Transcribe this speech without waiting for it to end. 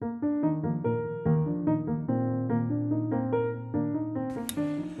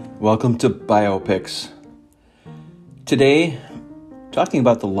Welcome to Biopics. Today, talking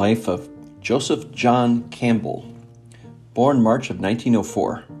about the life of Joseph John Campbell, born March of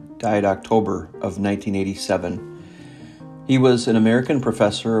 1904, died October of 1987. He was an American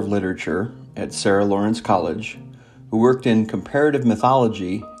professor of literature at Sarah Lawrence College who worked in comparative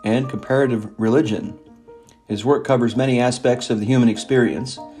mythology and comparative religion. His work covers many aspects of the human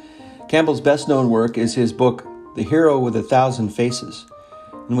experience. Campbell's best-known work is his book, The Hero with a Thousand Faces,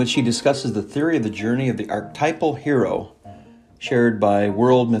 in which he discusses the theory of the journey of the archetypal hero shared by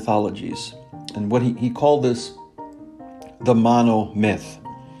world mythologies. And what he called this the monomyth,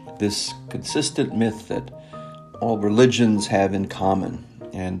 this consistent myth that all religions have in common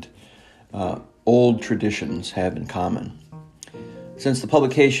and old traditions have in common. Since the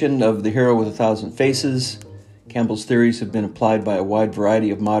publication of The Hero with a Thousand Faces, Campbell's theories have been applied by a wide variety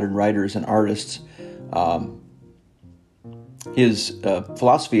of modern writers and artists. His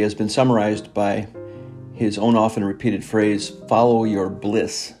philosophy has been summarized by his own often repeated phrase, "Follow your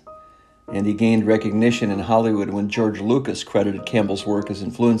bliss." And he gained recognition in Hollywood when George Lucas credited Campbell's work as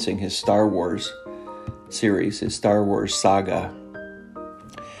influencing his Star Wars series, his Star Wars saga.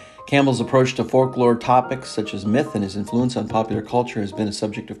 Campbell's approach to folklore topics such as myth and his influence on popular culture has been a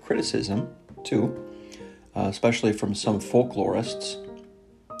subject of criticism, too, especially from some folklorists.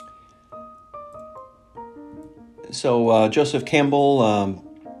 So Joseph Campbell,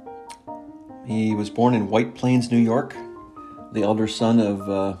 he was born in White Plains, New York, the elder son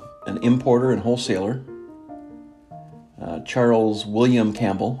of an importer and wholesaler, Charles William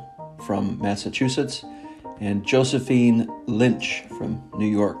Campbell from Massachusetts, and Josephine Lynch from New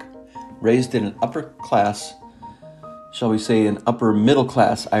York. Raised in an upper class, shall we say an upper middle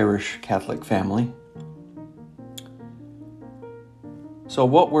class Irish Catholic family. So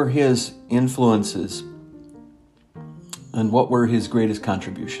what were his influences? And what were his greatest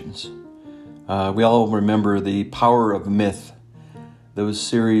contributions? We all remember The Power of Myth, those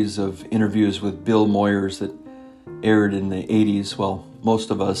series of interviews with Bill Moyers that aired in the 80s. Well, most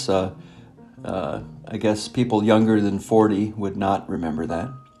of us, I guess people younger than 40 would not remember that.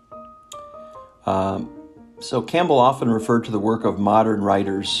 So Campbell often referred to the work of modern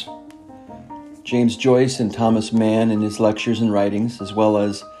writers, James Joyce and Thomas Mann in his lectures and writings, as well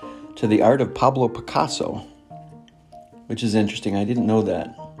as to the art of Pablo Picasso, which is interesting. I didn't know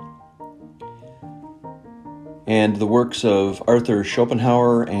that. And the works of Arthur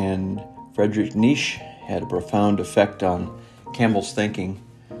Schopenhauer and Friedrich Nietzsche had a profound effect on Campbell's thinking,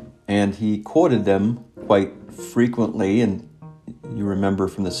 and he quoted them quite frequently. And you remember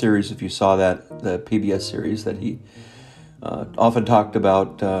from the series, if you saw that, the PBS series, that he often talked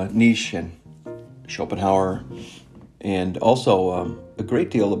about Nietzsche and Schopenhauer, and also a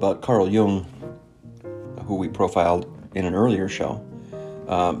great deal about Carl Jung, who we profiled in an earlier show.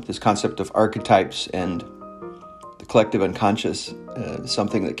 This concept of archetypes and the collective unconscious,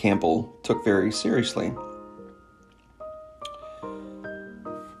 something that Campbell took very seriously.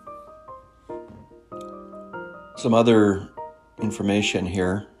 Some other information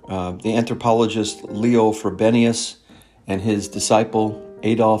here. The anthropologist Leo Frobenius and his disciple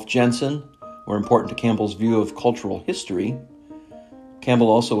Adolf Jensen were important to Campbell's view of cultural history. Campbell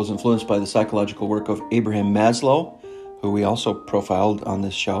also was influenced by the psychological work of Abraham Maslow, who we also profiled on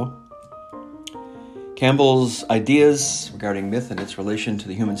this show. Campbell's ideas regarding myth and its relation to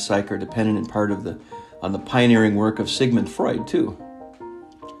the human psyche are dependent in part on the pioneering work of Sigmund Freud, too,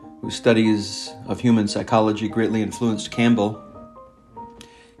 whose studies of human psychology greatly influenced Campbell.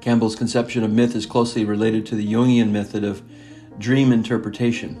 Campbell's conception of myth is closely related to the Jungian method of dream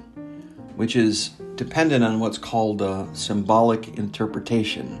interpretation, which is dependent on what's called symbolic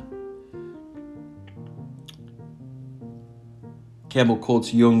interpretation. Campbell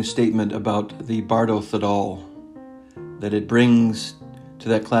quotes Jung's statement about the Bardo Thedal, that it brings to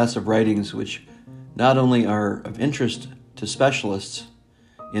that class of writings which not only are of interest to specialists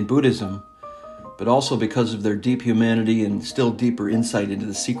in Buddhism, but also because of their deep humanity and still deeper insight into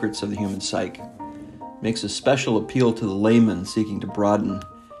the secrets of the human psyche, makes a special appeal to the layman seeking to broaden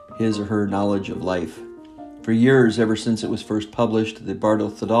his or her knowledge of life. For years, ever since it was first published, the Bardo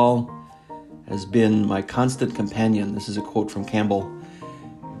Thedal has been my constant companion. This is a quote from Campbell.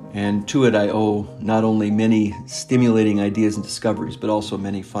 And to it I owe not only many stimulating ideas and discoveries, but also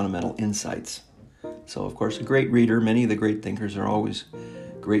many fundamental insights. So, of course, a great reader. Many of the great thinkers are always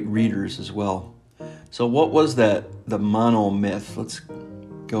great readers as well. So what was that, the monomyth? Let's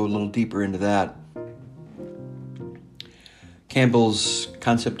go a little deeper into that. Campbell's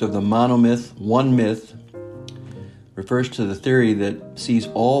concept of the monomyth, one myth, refers to the theory that sees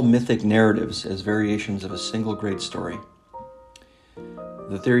all mythic narratives as variations of a single great story.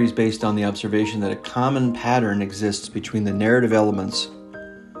 The theory is based on the observation that a common pattern exists between the narrative elements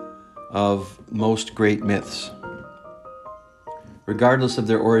of most great myths, regardless of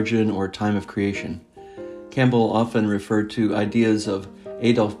their origin or time of creation. Campbell often referred to ideas of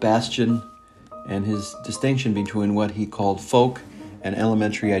Adolf Bastian and his distinction between what he called folk and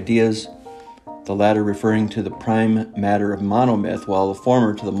elementary ideas, the latter referring to the prime matter of monomyth, while the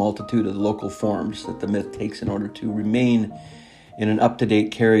former to the multitude of local forms that the myth takes in order to remain in an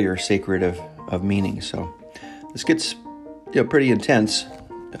up-to-date carrier sacred of meaning. So this gets pretty intense,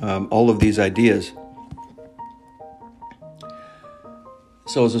 all of these ideas.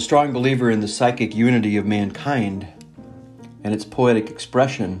 So as a strong believer in the psychic unity of mankind and its poetic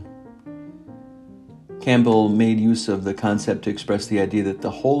expression, Campbell made use of the concept to express the idea that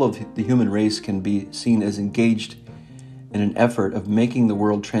the whole of the human race can be seen as engaged in an effort of making the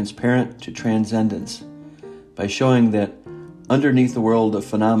world transparent to transcendence by showing that underneath the world of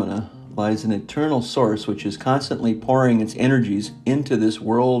phenomena lies an eternal source which is constantly pouring its energies into this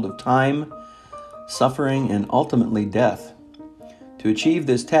world of time, suffering, and ultimately death. To achieve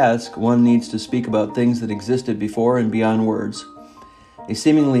this task, one needs to speak about things that existed before and beyond words, a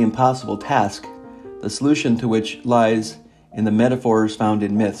seemingly impossible task, the solution to which lies in the metaphors found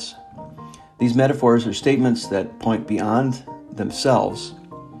in myths. These metaphors are statements that point beyond themselves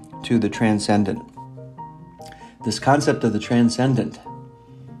to the transcendent. This concept of the transcendent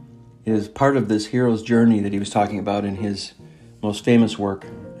is part of this hero's journey that he was talking about in his most famous work,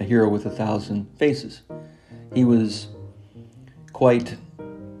 A Hero with 1,000 Faces. He was quite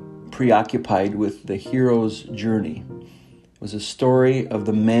preoccupied with the hero's journey. It was a story of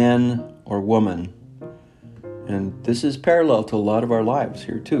the man or woman, and this is parallel to a lot of our lives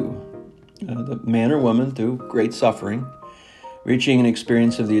here too. The man or woman, through great suffering, reaching an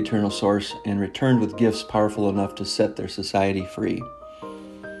experience of the eternal source and returned with gifts powerful enough to set their society free.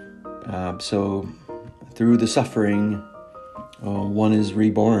 So through the suffering, one is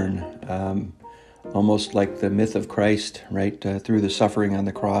reborn. Almost like the myth of Christ, right? Through the suffering on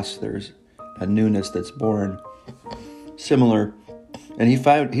the cross, there's a newness that's born. Similar, and he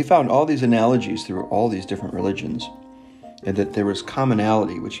found all these analogies through all these different religions, and that there was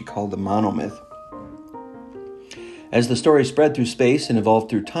commonality, which he called the monomyth. As the story spread through space and evolved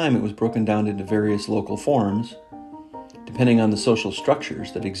through time, it was broken down into various local forms, depending on the social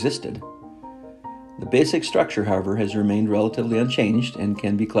structures that existed. The basic structure, however, has remained relatively unchanged and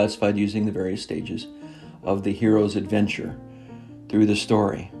can be classified using the various stages of the hero's adventure through the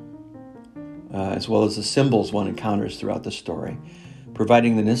story, as well as the symbols one encounters throughout the story,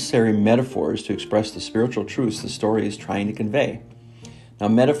 providing the necessary metaphors to express the spiritual truths the story is trying to convey. Now,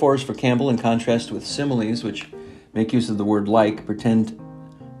 metaphors for Campbell, in contrast with similes, which make use of the word like, pretend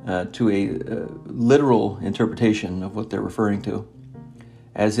to a literal interpretation of what they're referring to,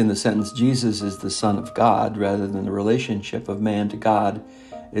 as in the sentence, Jesus is the Son of God, rather than the relationship of man to God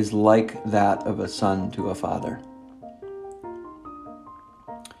is like that of a son to a father.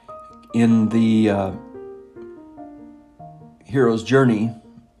 In the Hero's Journey,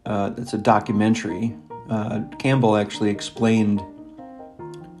 it's a documentary, Campbell actually explained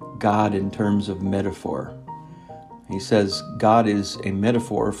God in terms of metaphor. He says, God is a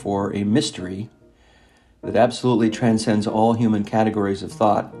metaphor for a mystery that absolutely transcends all human categories of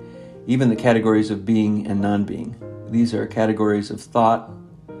thought, even the categories of being and non-being. These are categories of thought,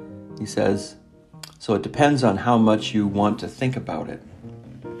 he says, so it depends on how much you want to think about it,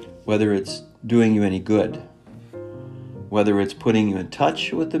 whether it's doing you any good, whether it's putting you in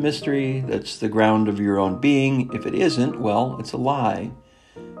touch with the mystery that's the ground of your own being. If it isn't, well, it's a lie.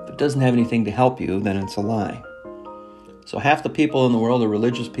 If it doesn't have anything to help you, then it's a lie. So half the people in the world are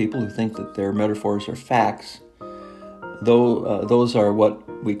religious people who think that their metaphors are facts, though those are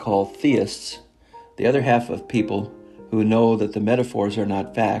what we call theists. The other half of people who know that the metaphors are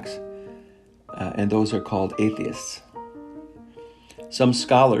not facts, and those are called atheists. Some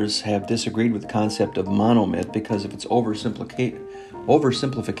scholars have disagreed with the concept of monomyth because of its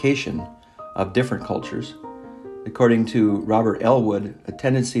oversimplification of different cultures. According to Robert Elwood, a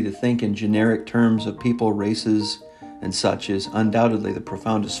tendency to think in generic terms of people, races, and such is undoubtedly the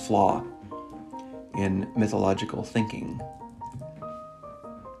profoundest flaw in mythological thinking.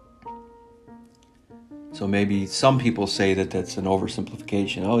 So maybe some people say that that's an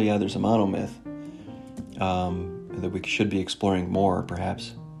oversimplification. Oh yeah, there's a monomyth that we should be exploring more,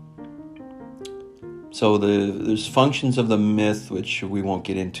 perhaps. So there's functions of the myth, which we won't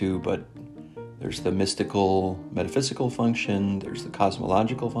get into, but there's the mystical, metaphysical function, there's the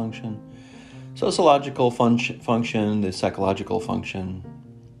cosmological function, sociological function, the psychological function,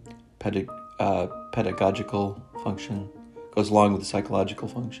 pedagogical function, goes along with the psychological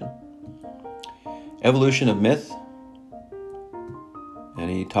function. Evolution of myth, and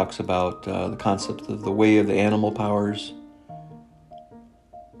he talks about the concept of the way of the animal powers,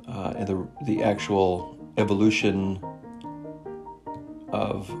 and the actual evolution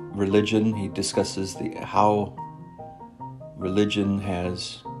of religion. He discusses how religion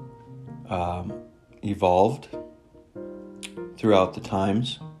has evolved throughout the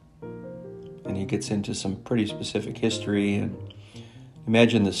times, and he gets into some pretty specific history. And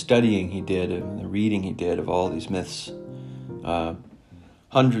imagine the studying he did and the reading he did of all these myths,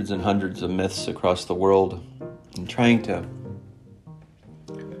 hundreds and hundreds of myths across the world, and trying to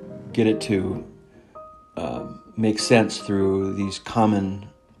get it to make sense through these common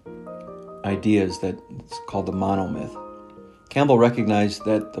ideas that it's called the monomyth. Campbell recognized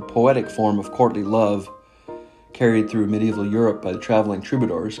that the poetic form of courtly love carried through medieval Europe by the traveling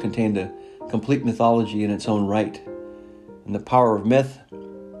troubadours contained a complete mythology in its own right. In the power of myth,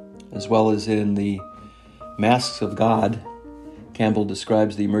 as well as in the masks of God, Campbell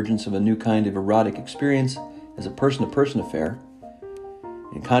describes the emergence of a new kind of erotic experience as a person-to-person affair,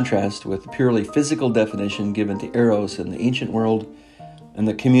 in contrast with the purely physical definition given to eros in the ancient world and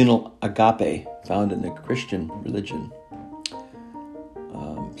the communal agape found in the Christian religion.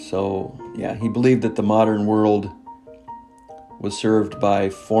 He believed that the modern world was served by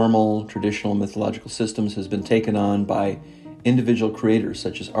formal, traditional mythological systems has been taken on by individual creators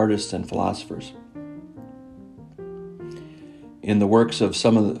such as artists and philosophers. In the works of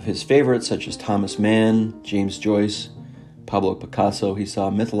some of his favorites, such as Thomas Mann, James Joyce, Pablo Picasso, he saw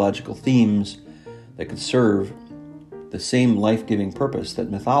mythological themes that could serve the same life-giving purpose that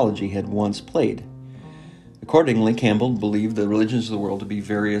mythology had once played. Accordingly, Campbell believed the religions of the world to be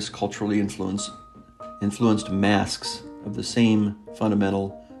various culturally influenced masks of the same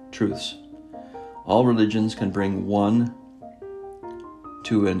fundamental truths. All religions can bring one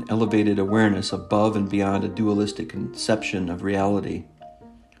to an elevated awareness above and beyond a dualistic conception of reality,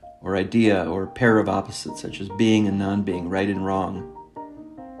 or idea, or pair of opposites such as being and non-being, right and wrong.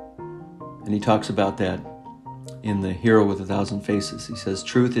 And he talks about that in The Hero with a Thousand Faces. He says,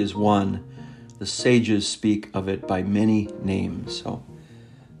 truth is one. The sages speak of it by many names. So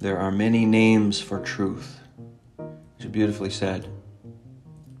there are many names for truth, which is beautifully said.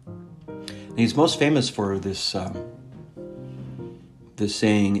 And he's most famous for this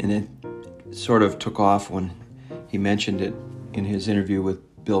saying, and it sort of took off when he mentioned it in his interview with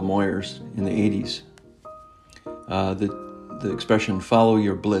Bill Moyers in the 80s. The expression, follow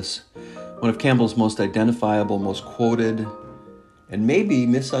your bliss. One of Campbell's most identifiable, most quoted, and maybe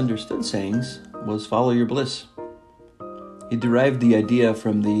misunderstood sayings was follow your bliss. He derived the idea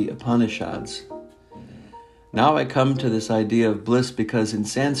from the Upanishads. Now I come to this idea of bliss because in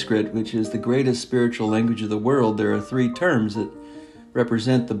Sanskrit, which is the greatest spiritual language of the world, there are three terms that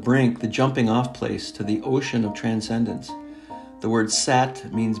represent the brink, the jumping off place to the ocean of transcendence. The word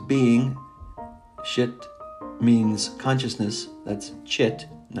sat means being, shit means consciousness, that's chit,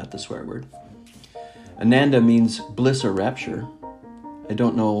 not the swear word. Ananda means bliss or rapture. I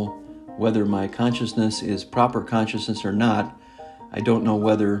don't know whether my consciousness is proper consciousness or not. I don't know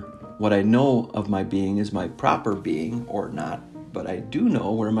whether what I know of my being is my proper being or not, but I do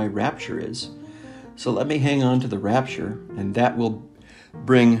know where my rapture is. So let me hang on to the rapture, and that will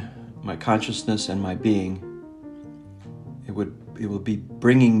bring my consciousness and my being. It will be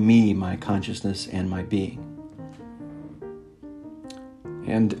bringing me my consciousness and my being.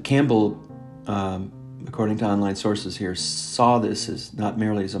 And Campbell, according to online sources here, saw this as not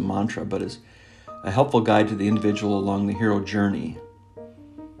merely as a mantra, but as a helpful guide to the individual along the hero journey.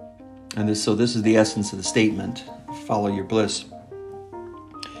 And this is the essence of the statement, follow your bliss.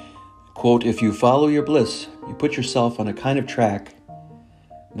 Quote, if you follow your bliss, you put yourself on a kind of track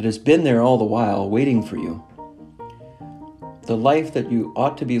that has been there all the while, waiting for you. The life that you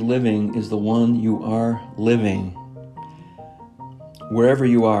ought to be living is the one you are living. Wherever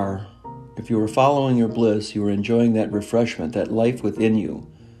you are, if you are following your bliss, you are enjoying that refreshment, that life within you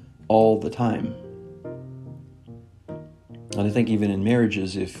all the time. And I think even in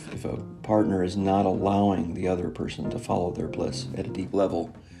marriages, if a partner is not allowing the other person to follow their bliss at a deep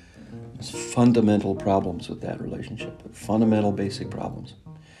level, there's fundamental problems with that relationship, fundamental basic problems.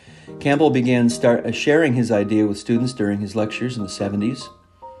 Campbell began sharing his idea with students during his lectures in the 70s.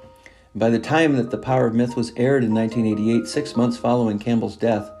 By the time that The Power of Myth was aired in 1988, 6 months following Campbell's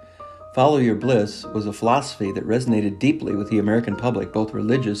death, Follow Your Bliss was a philosophy that resonated deeply with the American public, both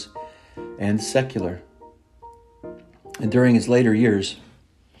religious and secular. And during his later years,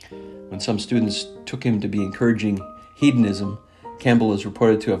 when some students took him to be encouraging hedonism, Campbell is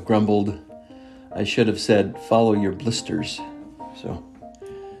reported to have grumbled, I should have said, follow your blisters. So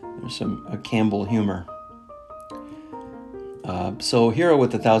there's some Campbell humor. So Hero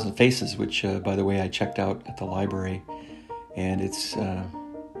with a Thousand Faces, which, by the way, I checked out at the library, and it's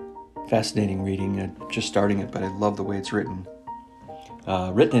fascinating reading. I'm just starting it, but I love the way it's written.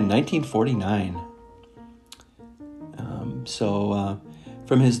 Written in 1949.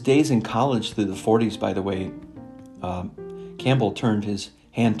 From his days in college through the 40s, by the way, Campbell turned his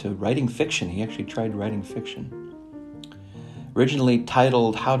hand to writing fiction. He actually tried writing fiction. Originally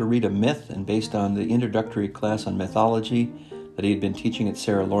titled How to Read a Myth and based on the introductory class on mythology that he had been teaching at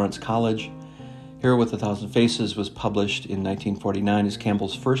Sarah Lawrence College, Hero with a Thousand Faces was published in 1949 as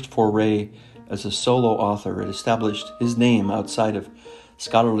Campbell's first foray as a solo author. It established his name outside of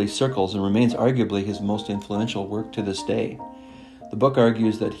scholarly circles and remains arguably his most influential work to this day. The book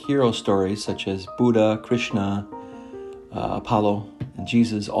argues that hero stories such as Buddha, Krishna, Apollo, and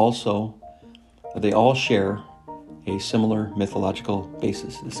Jesus they all share a similar mythological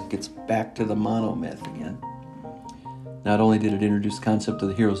basis. This gets back to the monomyth again. Not only did it introduce the concept of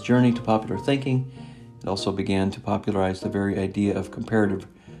the hero's journey to popular thinking, it also began to popularize the very idea of comparative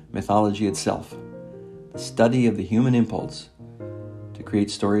mythology itself, the study of the human impulse to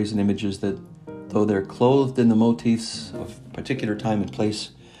create stories and images that, though they're clothed in the motifs of particular time and place,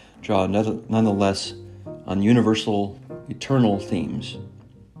 draw nonetheless on universal, eternal themes.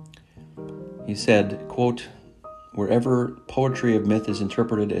 He said, quote, "Wherever poetry of myth is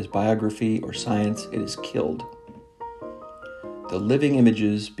interpreted as biography or science, it is killed. The living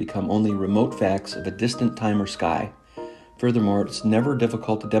images become only remote facts of a distant time or sky. Furthermore, it's never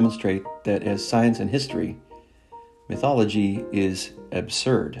difficult to demonstrate that as science and history, mythology is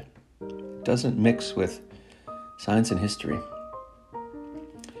absurd. It doesn't mix with science and history.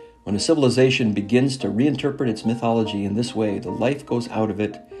 When a civilization begins to reinterpret its mythology in this way, the life goes out of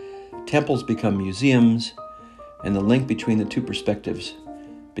it, temples become museums, and the link between the two perspectives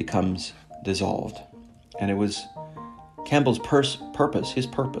becomes dissolved." And it was Campbell's his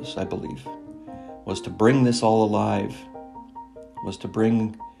purpose, I believe, was to bring this all alive, was to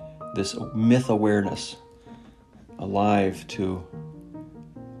bring this myth awareness alive to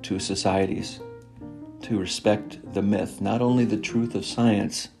societies, to respect the myth, not only the truth of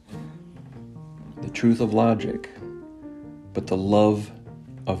science, the truth of logic, but the love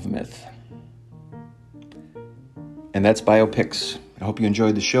of myth. And that's Biopics. I hope you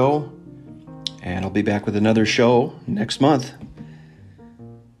enjoyed the show, and I'll be back with another show next month.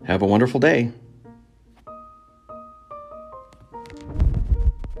 Have a wonderful day.